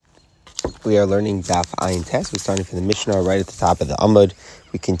We are learning Daf Ayin Tes. We're starting from the Mishnah right at the top of the Amud.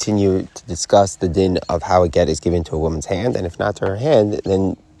 We continue to discuss the din of how a get is given to a woman's hand, and if not to her hand,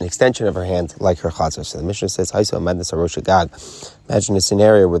 then an extension of her hand like her chatzar. So the Mishnah says, imagine a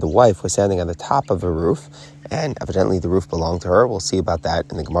scenario where the wife was standing on the top of a roof, and evidently the roof belonged to her. We'll see about that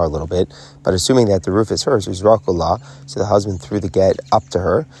in the Gemara a little bit. But assuming that the roof is hers, so the husband threw the get up to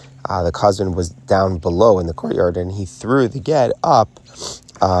her. The husband was down below in the courtyard, and he threw the get up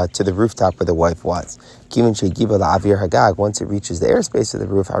to the rooftop where the wife was. Once it reaches the airspace of the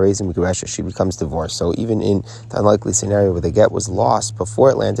roof, she becomes divorced. So even in the unlikely scenario where the get was lost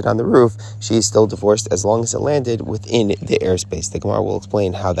before it landed on the roof, she is still divorced as long as it landed within the airspace. The Gemara will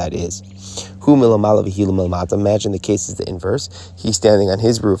explain how that is. Imagine the case is the inverse. He's standing on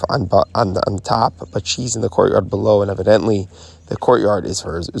his roof on the top, but she's in the courtyard below, and evidently the courtyard is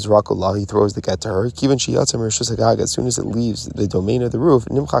hers. He throws the get to her. As soon as it leaves the domain of the roof,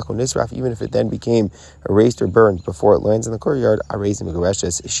 even if it then became erased or burned before it lands in the courtyard,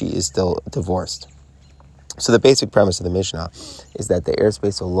 she is still divorced. So the basic premise of the Mishnah is that the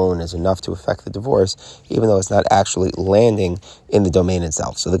airspace alone is enough to affect the divorce, even though it's not actually landing in the domain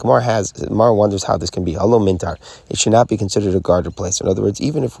itself. So the Gemara wonders how this can be. It should not be considered a guarded place. In other words,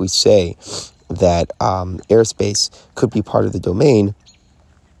 even if we say that airspace could be part of the domain,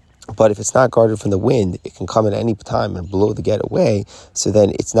 but if it's not guarded from the wind, it can come at any time and blow the get away, so then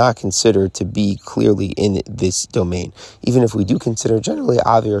it's not considered to be clearly in this domain. Even if we do consider generally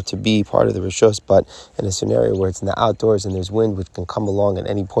avir to be part of the rishos, but in a scenario where it's in the outdoors and there's wind which can come along at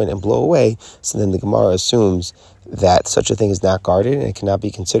any point and blow away, so then the Gemara assumes that such a thing is not guarded and it cannot be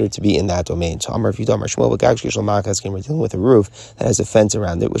considered to be in that domain. So we're dealing with a roof that has a fence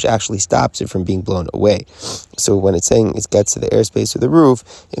around it, which actually stops it from being blown away. So when it's saying it gets to the airspace of the roof,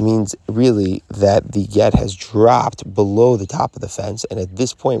 it means really that the get has dropped below the top of the fence, and at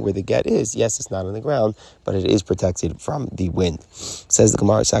this point where the get is, yes, it's not on the ground, but it is protected from the wind. Says the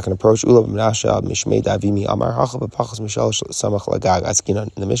Gemara, second approach, in the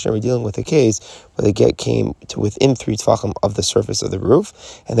Mishnah we're dealing with a case where the get came to within 3 tvachim of the surface of the roof,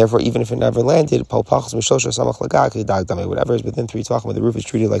 and therefore even if it never landed, whatever is within 3 tvachim of the roof is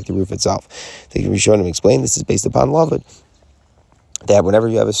treated like the roof itself. The Rishonim explain this is based upon Lavid, that whenever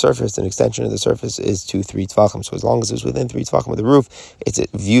you have a surface, an extension of the surface is to 3 tvachim. So as long as it's within 3 tvachim of the roof, it's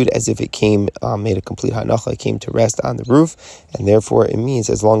viewed as if it came, made a complete hanacha, it came to rest on the roof, and therefore it means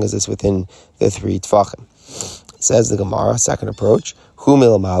as long as it's within the 3 tvachim. Says the Gemara, second approach, hu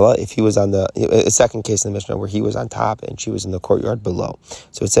milamala, if he was on the second case in the Mishnah where he was on top and she was in the courtyard below.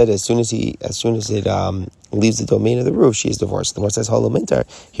 So it said as soon as it leaves the domain of the roof, she is divorced. The Gemara says holomintar,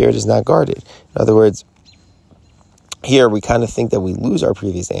 here it is not guarded. In other words, here we kind of think that we lose our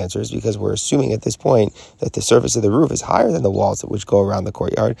previous answers because we're assuming at this point that the surface of the roof is higher than the walls which go around the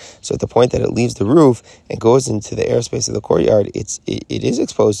courtyard. So at the point that it leaves the roof and goes into the airspace of the courtyard, it is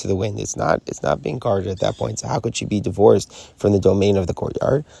exposed to the wind. It's not being guarded at that point. So how could she be divorced from the domain of the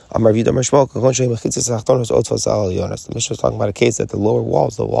courtyard? The Mishnah is talking about a case that the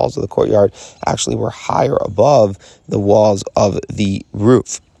walls of the courtyard actually were higher above the walls of the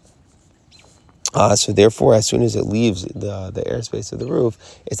roof. So therefore, as soon as it leaves the airspace of the roof,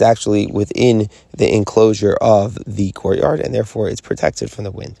 it's actually within the enclosure of the courtyard, and therefore it's protected from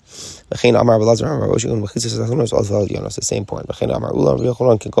the wind. The same point.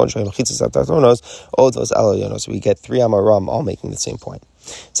 So we get 3 amaram all making the same point.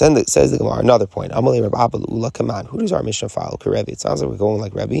 Says the Gemara, another point. Who does our Mishnah follow? It sounds like we're going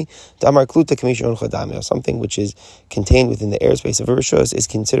like Rebbe. Something which is contained within the airspace of a rishos is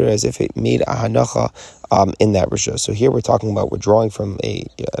considered as if it made a hanacha in that rishos. So here we're drawing from an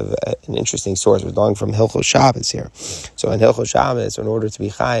interesting source. We're drawing from Hilchos Shabbos here. So in Hilchos Shabbos, in order to be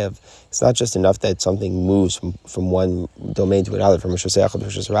chayav, it's not just enough that something moves from one domain to another, from Rishos Echad to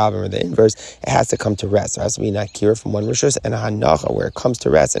Rishos Rabim, or the inverse. It has to come to rest. There has to be an akira from one Rishos and a hanacha where it comes to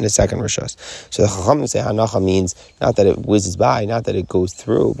rest in the second Rishos. So the Chachamim say hanacha means not that it whizzes by, not that it goes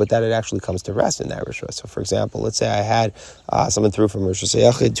through, but that it actually comes to rest in that Rishos. So for example, let's say I had someone through from Rishos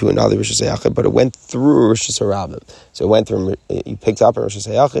Echad to another Rishos Echad, but it went through Rishos Rabim. So it went through, you picked up a Rishos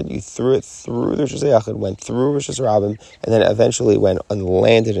Echad, you threw it through the Rishos Echad, went through Rishos Rabim, and then eventually went and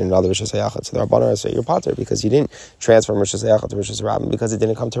landed in another Rishos Echad. So the Rabbanan say you're pater because you didn't transfer from Rishos Echad to Rishos Rabim because it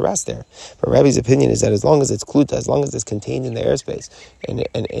didn't come to rest there. But Rabbi's opinion is that as long as it's kluta, as long as it's contained in the airspace, and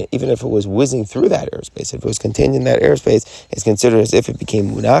even if it was whizzing through that airspace, if it was contained in that airspace, it's considered as if it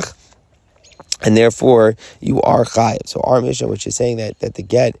became munach, And therefore, you are chayiv. So our mission, which is saying that the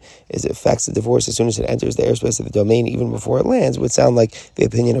get affects the divorce as soon as it enters the airspace of the domain, even before it lands, would sound like the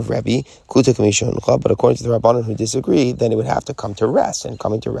opinion of Rebbe, Kluta Kamishon Club. But according to the Rabbanon who disagree, then it would have to come to rest. And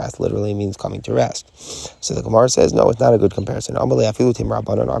coming to rest literally means coming to rest. So the Gemara says, no, it's not a good comparison. Our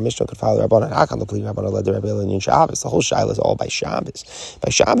mission could follow the Rabbanon. The whole Shaila is all by Shabbos.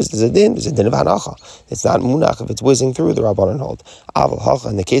 By Shabbos, there's a din of Hanacha. It's not Munach if it's whizzing through, the Rabbanon hold. Aval Hacha,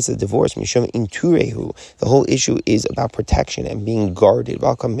 in the case of the divorce, Mishum Turehu. The whole issue is about protection and being guarded.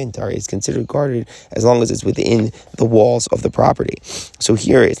 Welcome mintar is considered guarded as long as it's within the walls of the property. So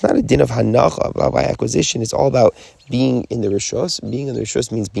here, it's not a din of hanacha by acquisition. It's all about being in the rishos. Being in the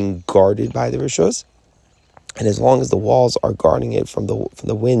rishos means being guarded by the rishos. And as long as the walls are guarding it from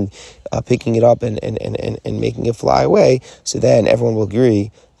the wind, picking it up and making it fly away, so then everyone will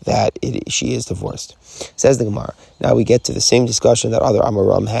agree that she is divorced. Says the Gemara. Now we get to the same discussion that other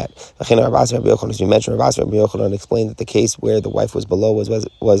Amoram had. As we mentioned, Rabbi Yochanan explained that the case where the wife was below was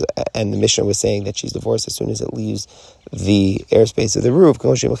and the Mishnah was saying that she's divorced as soon as it leaves the airspace of the roof.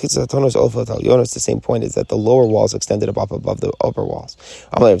 The same point is that the lower walls extended above the upper walls.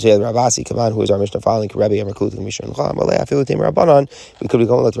 Who is our Mishnah following? We could be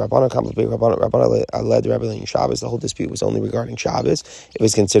going like the Rabbanon led the Rebbe in Shabbos. The whole dispute was only regarding Shabbos. It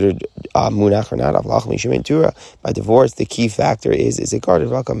was considered munach or not. By divorce, the key factor is it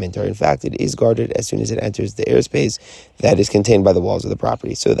guarded? In fact, it is guarded as soon as it enters the airspace that is contained by the walls of the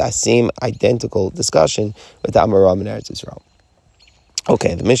property. So that same identical discussion with the Amoram in Eretz Yisrael.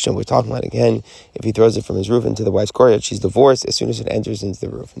 Okay, the Mishnah we're talking about again, if he throws it from his roof into the wife's courtyard, she's divorced as soon as it enters into the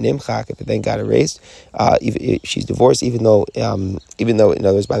roof. Nimchak, if it then got erased, she's divorced even though in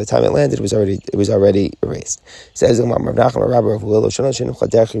other words, by the time it landed, it was already erased. Says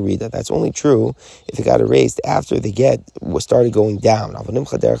that that's only true if it got erased after the get started going down. If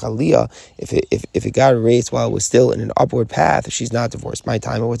it got erased while it was still in an upward path, she's not divorced. My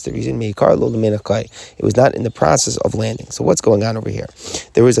time, what's the reason? It was not in the process of landing. So what's going on over here?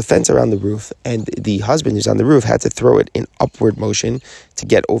 There was a fence around the roof, and the husband who's on the roof had to throw it in upward motion to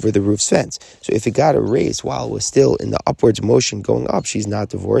get over the roof's fence. So if it got erased while it was still in the upwards motion going up, she's not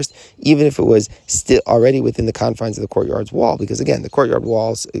divorced, even if it was still already within the confines of the courtyard's wall. Because again, the courtyard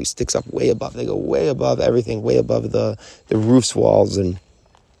walls sticks up way above. They go way above everything, way above the roof's walls, and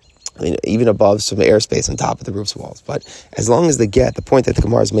even above some airspace on top of the roof's walls. But as long as the point that the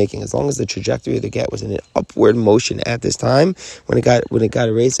Gemara is making, as long as the trajectory of the get was in an upward motion at this time, when it got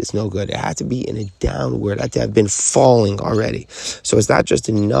erased, it's no good. It had to be in a downward, it had to have been falling already. So it's not just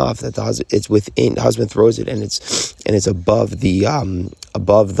enough that the husband throws it and it's above the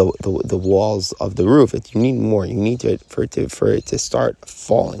walls of the roof. You need more. You need for it to start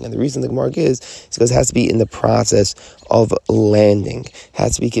falling. And the reason the Gemara gives is because it has to be in the process of landing. It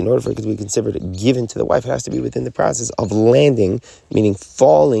has to be, in order for it to be considered given to the wife, it has to be within the process of landing, meaning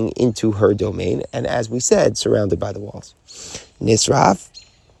falling into her domain, and as we said, surrounded by the walls. Nisraf.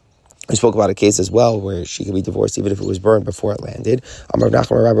 We spoke about a case as well where she could be divorced even if it was burned before it landed.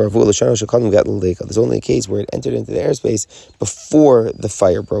 There's only a case where it entered into the airspace before the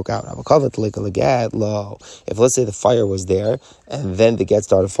fire broke out. If let's say the fire was there and then the get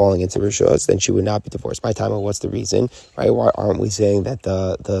started falling into rishos, then she would not be divorced. My time, what's the reason? Right? Why aren't we saying that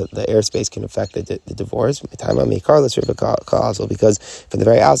the airspace can affect the divorce? My time, because from the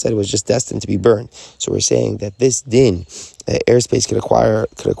very outset it was just destined to be burned. So we're saying that this din airspace could acquire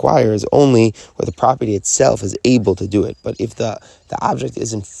is only where the property itself is able to do it. But if the object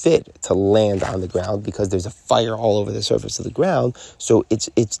isn't fit to land on the ground because there's a fire all over the surface of the ground, so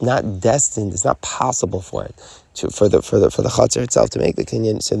it's not destined, it's not possible for it for the chutzner itself to make the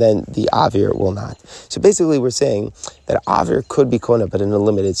kinyan, so then the avir will not. So basically we're saying that avir could be kona, but in a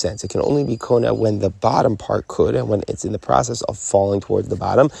limited sense. It can only be kona when the bottom part could, and when it's in the process of falling towards the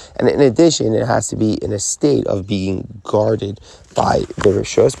bottom. And in addition, it has to be in a state of being guarded by the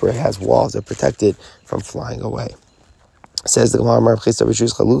rishos, where it has walls that protect it from flying away. Says the Gemara,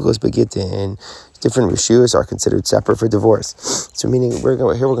 Gitin. Different rishus are considered separate for divorce. So meaning we're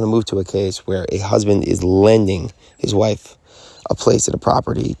going to move to a case where a husband is lending his wife a place at a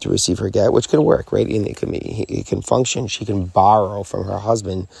property to receive her get, which can work, right? And it can function. She can borrow from her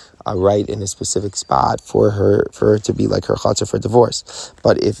husband right in a specific spot for her to be like her chutzner for divorce.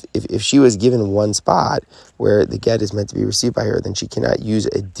 But if she was given one spot where the get is meant to be received by her, then she cannot use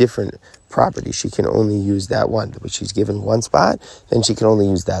a different property. She can only use that one. But she's given one spot, then she can only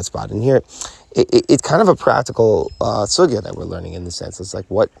use that spot. And here, it's kind of a practical sugya that we're learning in the sense. It's like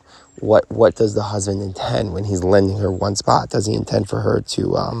what does the husband intend when he's lending her one spot? Does he intend for her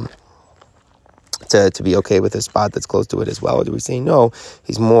to to be okay with a spot that's close to it as well? Or do we say no,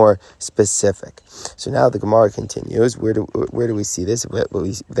 he's more specific? So now the Gemara continues. Where do we see this?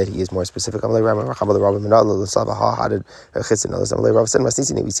 That he is more specific.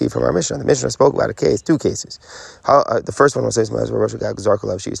 We see from our Mishnah. The Mishnah spoke about two cases. The first one was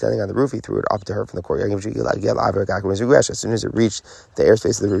she was standing on the roof. He threw it up to her from the courtyard. As soon as it reached the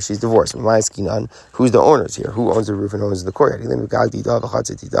airspace of the roof, she's divorced. Who's the owners here? Who owns the roof and owns the courtyard?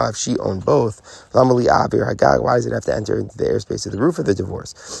 If she owned both, why does it have to enter into the airspace of the roof of the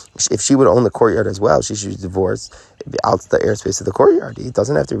divorce? If she would own the courtyard as well, she should divorce out the airspace of the courtyard. It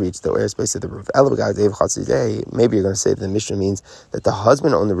doesn't have to reach the airspace of the roof. Maybe you're going to say that the Mishnah means that the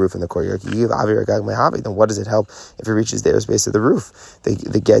husband owned the roof in the courtyard. Then what does it help if it reaches the airspace of the roof?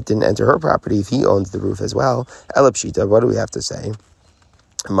 The get didn't enter her property if he owns the roof as well. What do we have to say?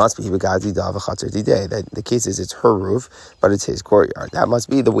 It must be that the case is it's her roof, but it's his courtyard. That must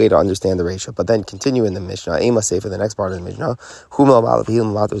be the way to understand the ratio. But then continue in the Mishnah. Ema say for the next part of the Mishnah,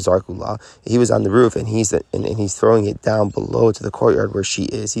 he was on the roof and he's throwing it down below to the courtyard where she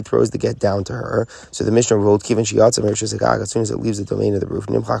is. He throws the get down to her. So the Mishnah ruled as soon as it leaves the domain of the roof,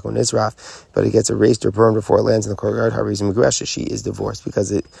 but it gets erased or burned before it lands in the courtyard. She is divorced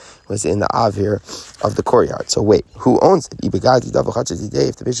because it was in the avir of the courtyard. So wait, who owns it?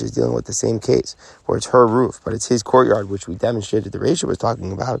 If the Mishnah is dealing with the same case where it's her roof, but it's his courtyard, which we demonstrated the ratio was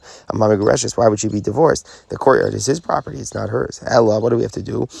talking about, why would she be divorced? The courtyard is his property, it's not hers. Ella, what do we have to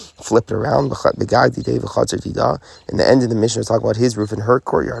do? Flip it around. In the end of the Mishnah is talking about his roof and her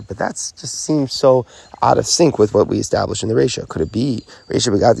courtyard, but that just seems so out of sync with what we established in the ratio. Could it be the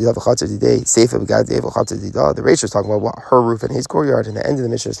ratio is talking about what, her roof and his courtyard, and the end of the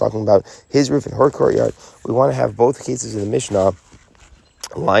Mishnah is talking about his roof and her courtyard? We want to have both cases in the Mishnah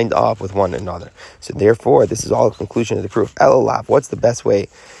lined up with one another. So therefore, this is all a conclusion of the proof. Elalav, what's the best way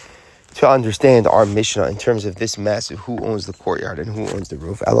to understand our Mishnah in terms of this mess of who owns the courtyard and who owns the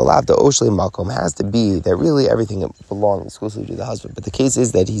roof? Elalav, the Oshli Malcolm has to be that really everything belongs exclusively to the husband. But the case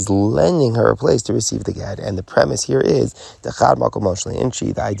is that he's lending her a place to receive the get. And the premise here is the Chad Malcolm Oshli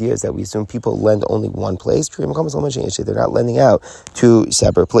Inchi. The idea is that we assume people lend only one place. They're not lending out two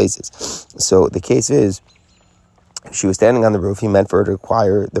separate places. So the case is, if she was standing on the roof, he meant for her to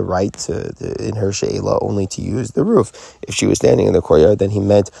acquire the right in her she'ela only to use the roof. If she was standing in the courtyard, then he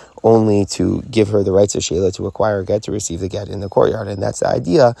meant only to give her the rights of she'ela to acquire a get, to receive the get in the courtyard. And that's the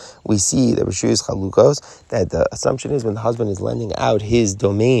idea. We see that Rishuy's Chalukos, that the assumption is when the husband is lending out his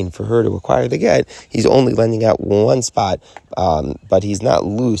domain for her to acquire the get, he's only lending out one spot, but he's not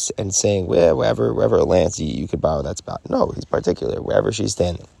loose and saying, well, wherever it lands, you could borrow that spot. No, he's particular, wherever she's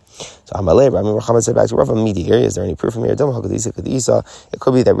standing. So Amalei, Muhammad said back to Rav immediately, is there any proof from here? It could be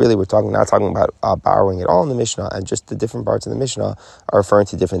that really we're not talking about borrowing at all in the Mishnah, and just the different parts of the Mishnah are referring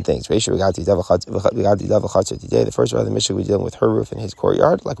to different things. The first part of the Mishnah we're dealing with her roof and his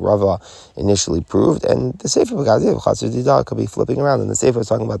courtyard, like Rava initially proved, and the Sefer could be flipping around, and the Sefer is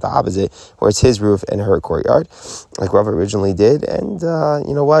talking about the opposite, where it's his roof and her courtyard, like Rava originally did. And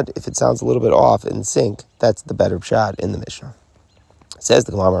you know what? If it sounds a little bit off in sync, that's the better pshat in the Mishnah. Says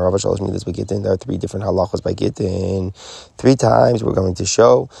the Gemara, Rav Shalosh Midas by Gitin. There are three different halachos by Gitin. 3 times we're going to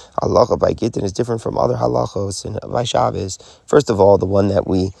show halacha by Gitin is different from other halachos and by Shabbos. First of all, the one that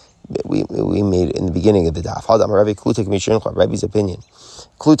we made in the beginning of the daf. Rebbe's opinion.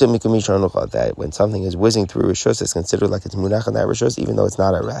 That when something is whizzing through Rishus, it's considered like it's munach on that Rishus, even though it's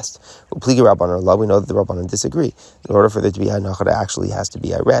not at rest. We know that the Rabbanan disagree. In order for there to be hanacha, it actually has to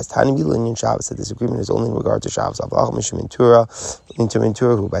be at rest. The disagreement is only in regard to Shabbos.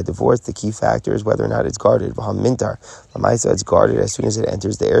 Who by divorce, the key factor is whether or not it's guarded. It's guarded as soon as it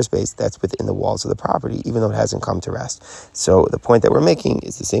enters the airspace that's within the walls of the property, even though it hasn't come to rest. So the point that we're making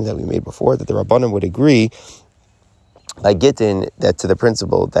is the same that we made before, that the Rabbanan would agree by Gitin that to the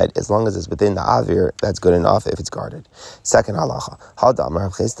principle that as long as it's within the avir, that's good enough if it's guarded. Second halacha.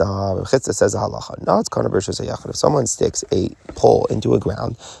 Rav Chisda says a halacha. No, it's kana b'rishos hayachid. If someone sticks a pole into a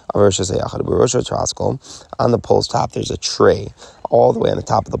ground, on the pole's top there's a tray all the way on the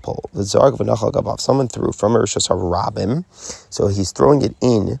top of the pole. Someone threw from a Rishos HaRabim, so he's throwing it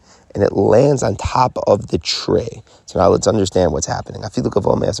in, and it lands on top of the tray. So now let's understand what's happening. Even if the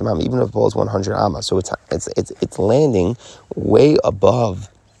pole is 100 amma, so it's landing way above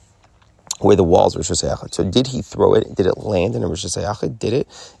where the walls were Rishos HaYachid. So did he throw it? Did it land in a Rishos HaYachid? Did it?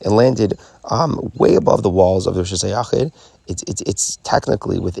 It landed way above the walls of the Rishos HaYachid. it's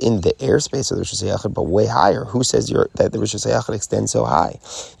technically within the airspace of the Rishus HaYachid, but way higher. Who says that the Rishus HaYachid extends so high?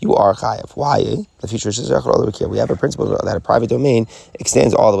 You are chayav. Why? The future Rishus HaYachid all the way here. We have a principle that a private domain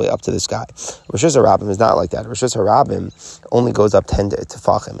extends all the way up to the sky. Rishus HaRabim is not like that. Rishus HaRabim only goes up 10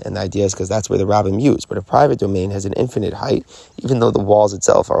 tefachim, and the idea is because that's where the Rabbim use. But a private domain has an infinite height, even though the walls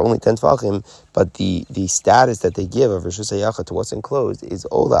itself are only 10 tefachim, but the status that they give of Rishus HaYachid to what's enclosed is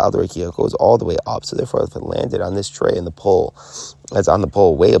Ola Al Darakia, goes all the way up. So therefore, if it landed on this tray in the pole, that's on the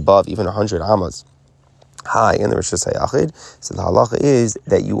pole way above even 100 amas high in the Rishus HaYachid, so the halacha is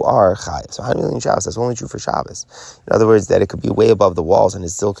that you are chayav. So Hanmilin Shabbos, that's only true for Shabbos. In other words, that it could be way above the walls and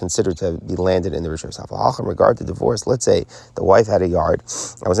is still considered to be landed in the Rishus HaYachid. In regard to divorce, let's say the wife had a yard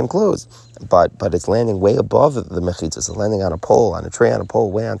that was enclosed, but it's landing way above the mechitzas, it's landing on a pole, on a tray on a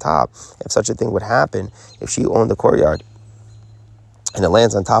pole, way on top. If such a thing would happen, if she owned the courtyard, and it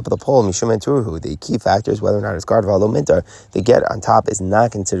lands on top of the pole, Mishum and Turuhu, the key factor is whether or not it's guarded v'alo mintar. The get on top is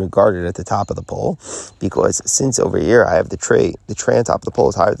not considered guarded at the top of the pole, because since over here I have the tray on top of the pole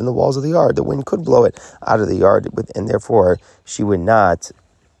is higher than the walls of the yard, the wind could blow it out of the yard, and therefore she would not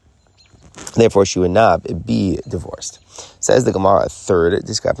be divorced. Says the Gemara, a third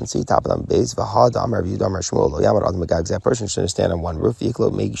discrepancy, top of the base, that person should stand on one roof,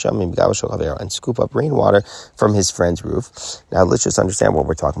 and scoop up rainwater from his friend's roof. Now let's just understand what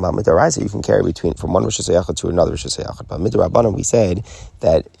we're talking about. Midaraisa, you can carry from one Rishus HaYachid to another Rishus HaYachid. But Midarabanan, we said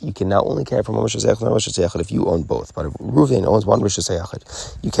that you can not only carry from one Rishus HaYachid to another Rishus HaYachid if you own both. But if Reuven owns one Rishus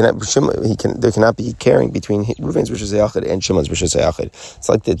HaYachid, there cannot be carrying between Reuven's Rishus HaYachid and Shimon's Rishus HaYachid. It's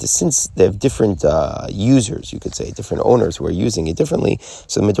like since they have different users, you could say, different owners who are using it differently.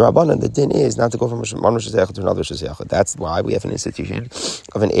 So Midrabanan, the din is not to go from one Rishus HaYachid to another Rishus HaYachid. That's why we have an institution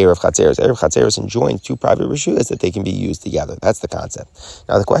of an Erev Chatzeros. Erev Chatzeros enjoins two private Rishus that they can be used together. That's the concept.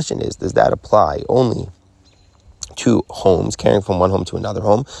 Now the question is, does that apply only to homes, carrying from one home to another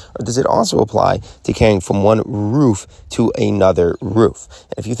home, or does it also apply to carrying from one roof to another roof?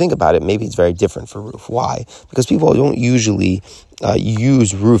 And if you think about it, maybe it's very different for roof. Why? Because people don't usually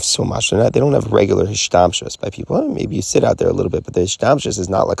use roofs so much. They don't have regular hishtamshus by people. Maybe you sit out there a little bit, but the hishtamshus is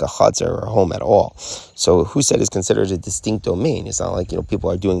not like a chutzner or a home at all. So who said it's considered a distinct domain? It's not like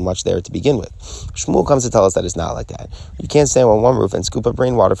people are doing much there to begin with. Shmuel comes to tell us that it's not like that. You can't stand on one roof and scoop up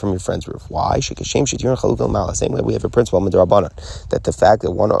rainwater from your friend's roof. Why? Same way we have a principle midrabanan that the fact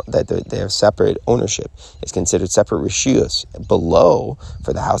that they have separate ownership is considered separate rishiyos below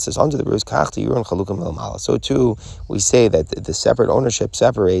for the houses under the roofs. So too we say that the separate ownership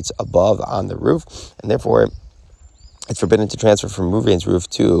separates above on the roof, and therefore it's forbidden to transfer from Reuven's roof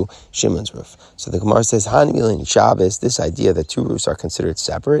to Shimon's roof. So the Gemara says, Hanmilin Shabbos, this idea that two roofs are considered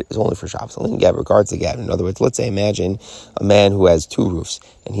separate is only for Shabbos. Only in regards to get. In other words, let's say imagine a man who has two roofs,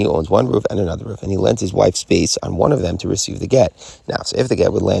 and he owns one roof and another roof, and he lends his wife space on one of them to receive the get. Now, so if the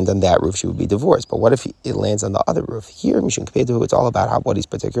get would land on that roof, she would be divorced. But what if it lands on the other roof? Here, Mishum Kapedu, it's all about what he's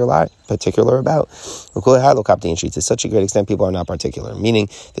particular about. To such a great extent, people are not particular, meaning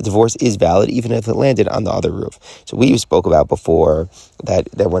the divorce is valid even if it landed on the other roof. So we spoke about before that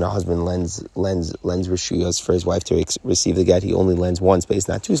when a husband lends rishuyos for his wife to receive the get, he only lends one space,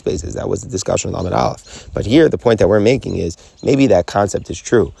 not two spaces. That was the discussion with Amid Aleph. But here, the point that we're making is maybe that concept is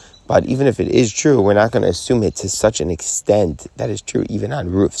true. But even if it is true, we're not going to assume it to such an extent that is true even on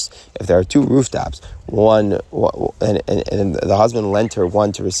roofs. If there are two rooftops, and the husband lent her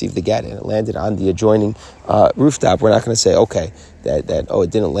one to receive the get, and it landed on the adjoining rooftop, we're not going to say, okay, that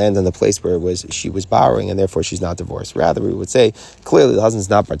it didn't land on the place where she was borrowing, and therefore she's not divorced. Rather, we would say, clearly the husband's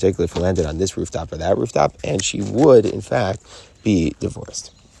not particular if it landed on this rooftop or that rooftop, and she would, in fact, be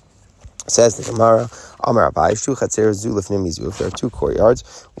divorced. Says the Gemara, Amar Abai, Shu Chatzer Zu Lifnim Mizu. There are two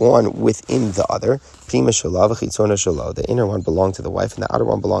courtyards, one within the other. Prima Shala v'Chitzona Shala. The inner one belonged to the wife, and the outer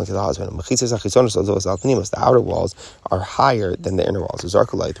one belonged to the husband. Mechitzas HaChitzona Shala Zos Alpnimus. The outer walls are higher than the inner walls.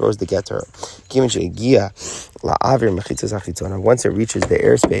 Zarkulai throws the get to her. Given Shegia La'avir Mechitzas HaChitzona. Once it reaches the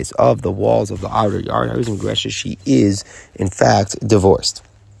airspace of the walls of the outer yard, she is in fact divorced.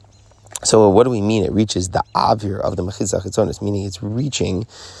 So what do we mean? It reaches the avir of the Mechitzas HaChitzonos, meaning it's reaching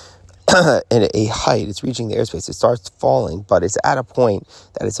at a height, it's reaching the airspace, it starts falling, but it's at a point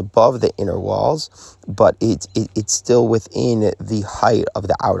that it's above the inner walls, but it's still within the height of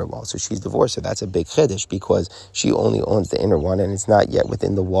the outer walls. So she's divorced, so that's a big chiddush, because she only owns the inner one, and it's not yet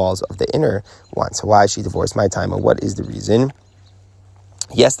within the walls of the inner one. So why is she divorced? My time, and what is the reason?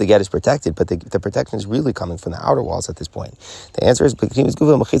 Yes, the get is protected, but the protection is really coming from the outer walls at this point. The answer is,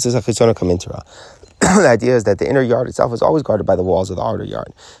 The idea is that the inner yard itself is always guarded by the walls of the outer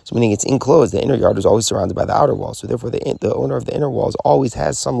yard. So meaning it's enclosed, the inner yard is always surrounded by the outer walls. So therefore the owner of the inner walls always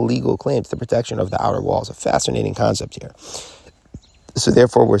has some legal claim to the protection of the outer walls. A fascinating concept here. So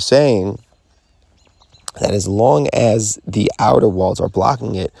therefore we're saying that as long as the outer walls are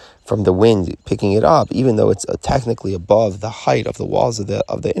blocking it from the wind picking it up, even though it's technically above the height of the walls of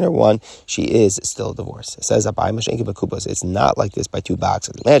the inner one, she is still divorced. It says it's not like this by two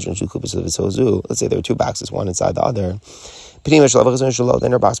boxes. Imagine two kupas of a let's say there are two boxes, one inside the other. The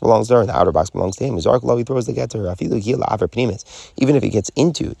inner box belongs to her, and the outer box belongs to him. He throws the get to her. Even if he gets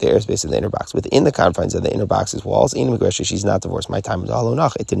into the airspace of the inner box, within the confines of the inner box's walls, she's not divorced. My time is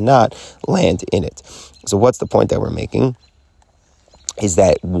alonach. It did not land in it. So what's the point that we're making? Is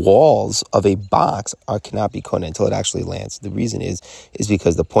that walls of a box cannot be kona until it actually lands. The reason is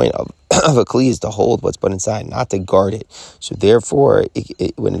because the point of a kli is to hold what's put inside, not to guard it. So therefore,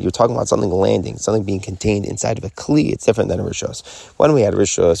 when you're talking about something landing, something being contained inside of a kli, it's different than a rishos. When we had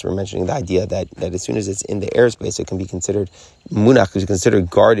rishos, we're mentioning the idea that as soon as it's in the airspace, it can be considered munach, is considered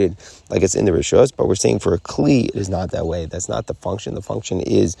guarded like it's in the rishos. But we're saying for a kli, it is not that way. That's not the function. The function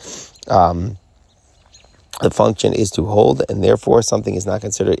is to hold, and therefore something is not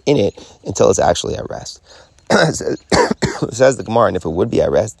considered in it until it's actually at rest. Says the Gemara, and if it would be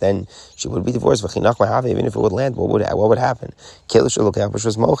at rest, then she would be divorced. Even if it would land, what would happen?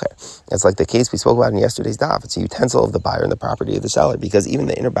 That's like the case we spoke about in yesterday's daf. It's a utensil of the buyer and the property of the seller, because even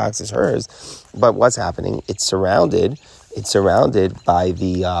the inner box is hers. But what's happening? It's surrounded by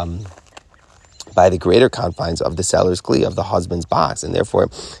the greater confines of the seller's kli, of the husband's box, and therefore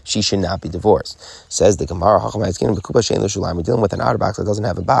she should not be divorced. Says the Gemara, we're dealing with an outer box that doesn't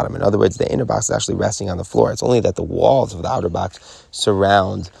have a bottom. In other words, the inner box is actually resting on the floor. It's only that the walls of the outer box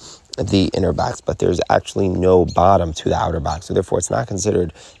surround the inner box, but there's actually no bottom to the outer box. So therefore, it's not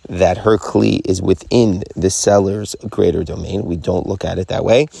considered that her kli is within the seller's greater domain. We don't look at it that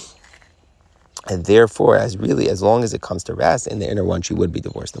way. And therefore, as long as it comes to rest in the inner one, she would be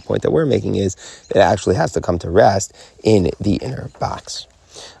divorced. The point that we're making is that it actually has to come to rest in the inner box.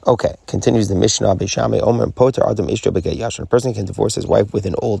 Okay, continues the Mishnah. Beishame Omer Poter Adam Ishto Beget Yashon. A person can divorce his wife with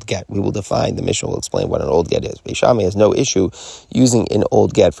an old get. We will define, the Mishnah will explain what an old get is. Beishame has no issue using an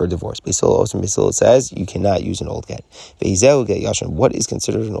old get for divorce. Beisil says you cannot use an old get. Beizeu Get Yashon. What is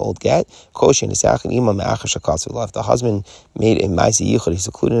considered an old get? Koshin Isachin Ima Me'achash Hakasula. If the husband made a Maisi Yichud, he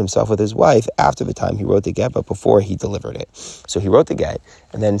secluded himself with his wife after the time he wrote the get, but before he delivered it. So he wrote the get,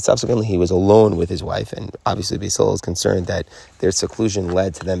 and then subsequently he was alone with his wife, and obviously Beisil is concerned that their seclusion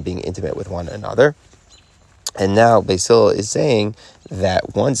led to them being intimate with one another. And now Beisil is saying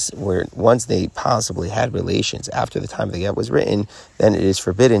that once they possibly had relations after the time the get was written, then it is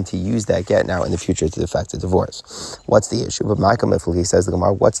forbidden to use that get now in the future to effect a divorce. What's the issue? But Micah Mifli says the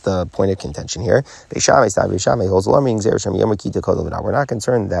Gemara, what's the point of contention here? We're not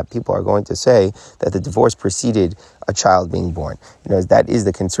concerned that people are going to say that the divorce preceded a child being born. That is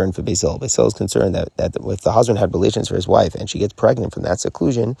the concern for Beisil. Beisil is concerned that if the husband had relations for his wife and she gets pregnant from that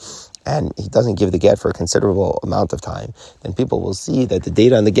seclusion, and he doesn't give the get for a considerable amount of time, then people will see that the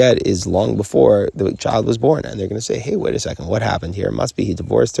date on the get is long before the child was born. And they're going to say, hey, wait a second, what happened here? It must be he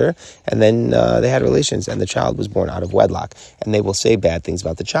divorced her, and then they had relations, and the child was born out of wedlock. And they will say bad things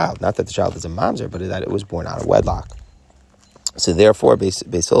about the child. Not that the child is a mamzer, but that it was born out of wedlock. So therefore,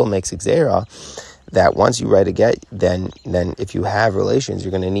 Beisil makes Xera that once you write a get, then if you have relations,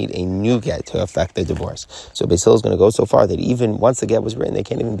 you're going to need a new get to effect the divorce. So Beisil is going to go so far that even once the get was written, they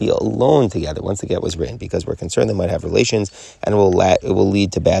can't even be alone together once the get was written, because we're concerned they might have relations, and it will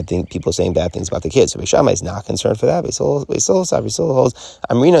lead to bad things, people saying bad things about the kids. So Beishamai is not concerned for that. Beisil holds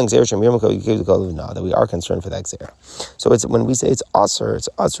Amrina Xer Shem Yirmako, that we are concerned for that Xer. So it's when we say it's usher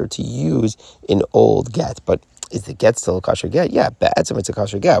to use an old get, but is the get still a kosher get? Yeah, ba'etzim it's a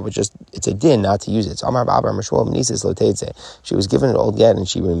kosher get. It's a din not to use it. So Amar Baba Mishwal Mnisis Loteitze. She was given an old get and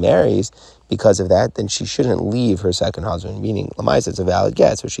she remarries because of that, then she shouldn't leave her second husband. Meaning, Lamais, it's a valid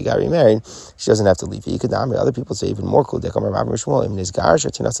get, so she got remarried. She doesn't have to leave. Other people say even more cool. If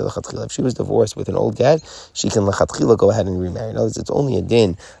she was divorced with an old get, she can lechatchila go ahead and remarry. In other words, it's only a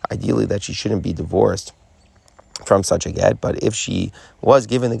din, ideally, that she shouldn't be divorced from such a get, but if she was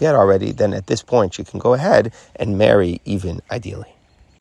given the get already, then at this point she can go ahead and marry even ideally.